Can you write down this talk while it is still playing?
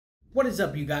What is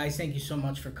up, you guys? Thank you so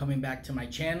much for coming back to my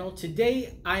channel.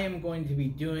 Today I am going to be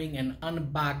doing an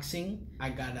unboxing. I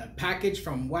got a package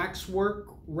from Waxwork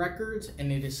Records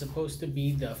and it is supposed to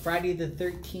be the Friday the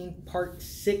 13th Part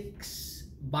 6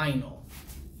 vinyl.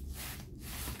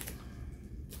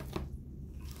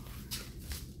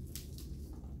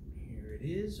 Here it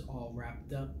is, all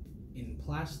wrapped up in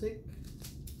plastic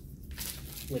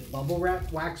with bubble wrap.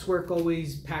 Waxwork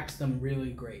always packs them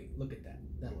really great. Look at that.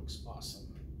 That looks awesome.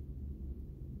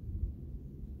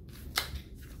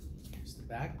 Here's the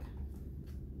back.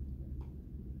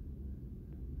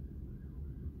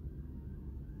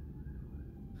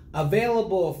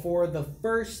 Available for the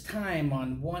first time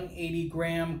on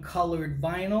 180-gram colored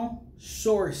vinyl,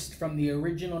 sourced from the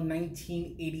original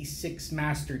 1986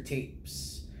 master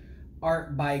tapes.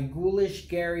 Art by Ghoulish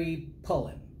Gary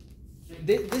Pullen.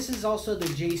 This is also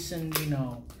the Jason,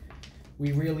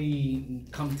 we really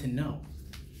come to know.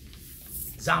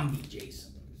 Zombie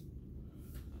Jason.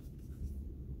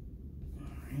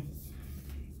 Alright.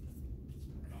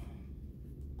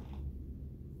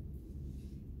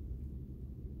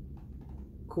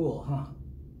 Cool, huh?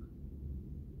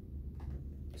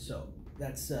 So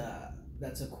that's a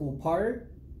cool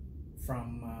part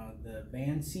from the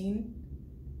band scene.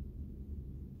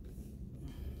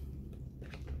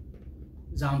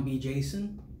 Zombie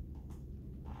Jason.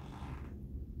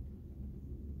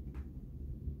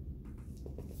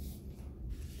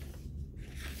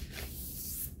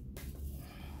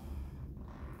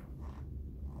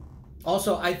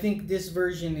 Also, I think this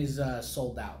version is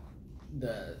sold out.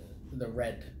 The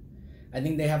red. I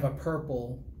think they have a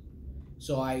purple,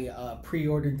 so I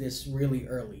pre-ordered this really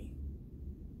early.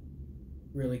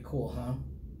 Really cool, huh?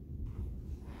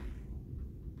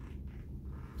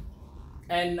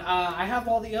 And I have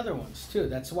all the other ones too.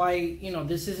 That's why,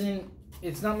 this isn't,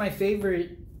 it's not my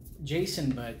favorite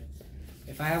Jason, but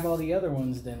if I have all the other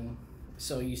ones, then,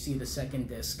 so you see the second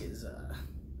disc is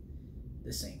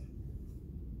the same.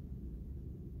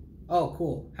 Oh,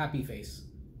 cool. Happy face.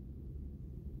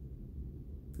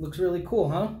 Looks really cool,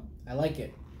 huh? I like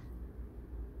it.